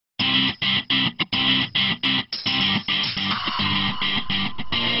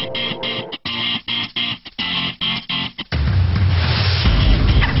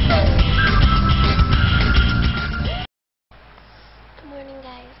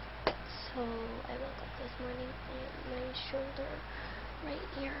So I woke up this morning and my shoulder right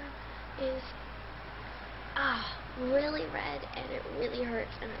here is really red, and it really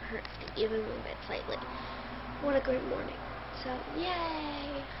hurts, and it hurts to even move it slightly. What a great morning. So yay!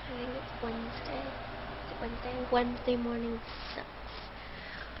 I think it's Wednesday. Is it Wednesday? Wednesday morning sucks.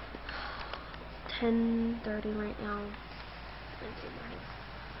 10:30 right now. Wednesday morning.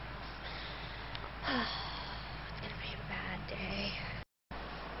 It's gonna be a bad day.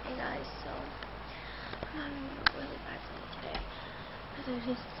 Hey guys, so I'm having a really bad day today because I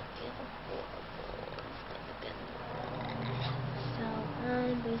just feel horrible. So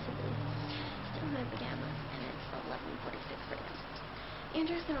I'm basically still in my pajamas, and it's 11:46 right now.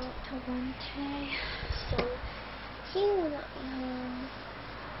 Andrew's not up till 1 today, so he will not be home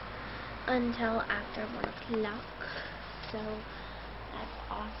until after 1 o'clock. So that's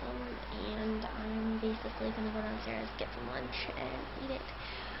awesome, and I'm basically gonna go downstairs, get some lunch, and eat it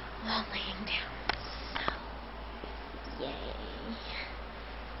while laying down. So yay!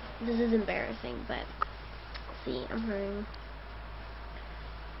 This is embarrassing, but see, I'm wearing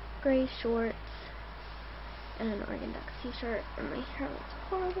gray shorts and an Oregon Ducks t-shirt, and my hair looks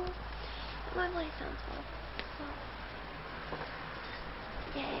horrible, and my voice sounds horrible. So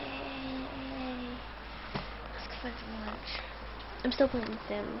yay! Let's go find some lunch. I'm still playing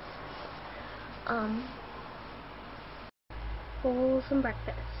Sims. For some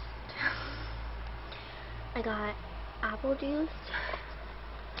breakfast, I got apple juice,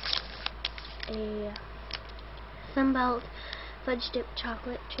 a Sunbelt fudge dip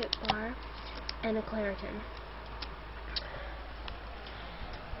chocolate chip bar, and a Claritin.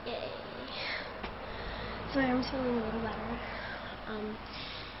 Yay! So my arm's feeling a little better.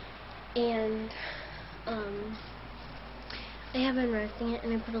 I have been resting it,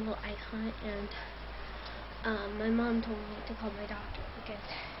 and I put a little ice on it, and my mom told me to call my doctor because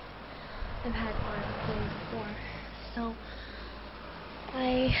I've had arm pain before. So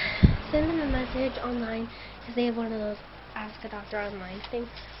I sent them a message online because they have one of those Ask a Doctor Online things.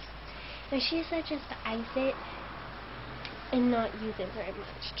 And she said just to ice it and not use it very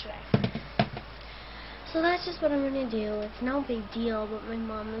much today. So that's just what I'm going to do. It's no big deal, but my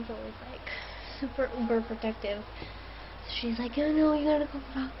mom is always like super uber protective. So she's like, oh no, you gotta go to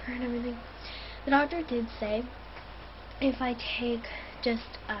the doctor and everything. The doctor did say if I take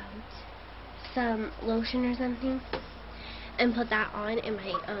just some lotion or something and put that on, it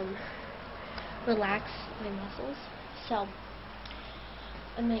might relax my muscles. So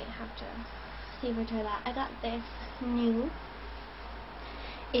I might have to see her try that. I got this new.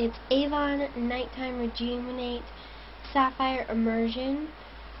 It's Avon Nighttime Rejuvenate Sapphire Emulsion,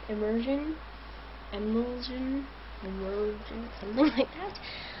 something like that.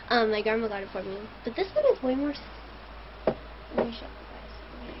 My grandma got it for me. But this one is way more. Let me show you guys.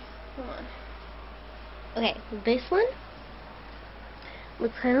 Okay, hold on. Okay, this one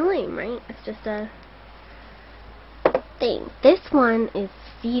looks kind of lame, right? It's just a thing. This one is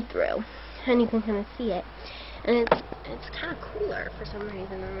see-through, and you can kind of see it, and it's kind of cooler for some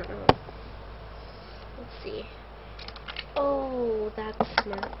reason. I don't know. Let's see. Oh, that's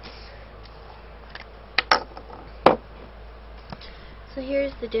smart. So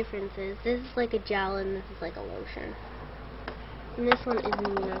here's the differences. This is like a gel, and this is like a lotion. And this one isn't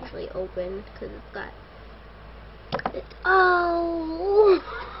even actually open because it's got it. Oh,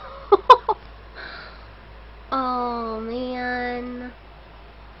 oh man.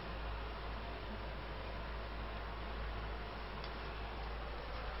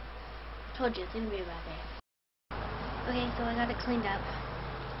 Told you it's gonna be a bad day. Okay, so I got it cleaned up.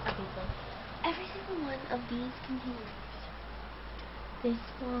 Obviously, every single one of these containers. This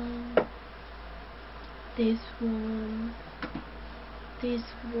one, this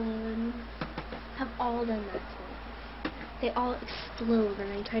one, have all done that to me. They all explode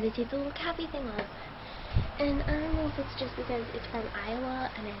when I try to take the little cappy thing off. And I don't know if it's just because it's from Iowa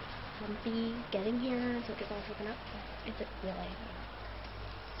and it's bumpy getting here, so it gets all shaken up. It's really.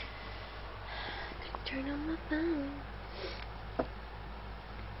 Turn on my phone.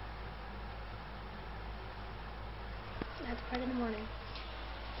 That's part of the morning.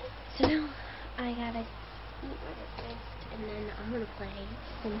 So now I gotta eat my breakfast, and then I'm gonna play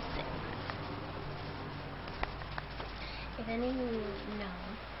some Sims. If any of you know,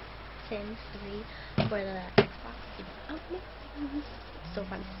 Sims 3 for the Xbox is amazing. It's so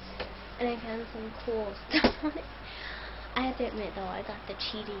fun. And I found some cool stuff on it. I have to admit though, I got the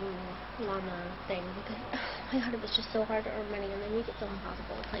cheating llama thing because, oh my god, it was just so hard to earn money, and they make it so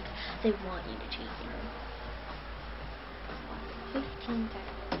impossible. It's like they want you to cheat, you know. 15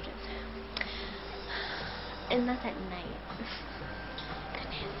 text messages. And that's at night.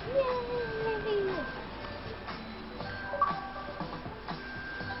 Goodness. Yay!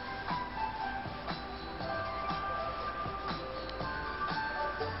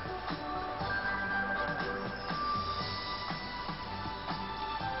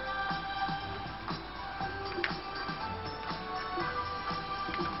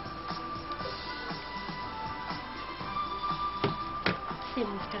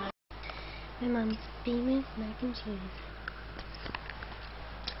 Mom's famous mac and cheese.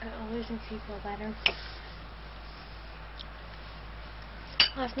 It always makes me feel better.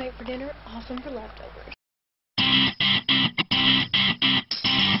 Last night for dinner, awesome for leftovers.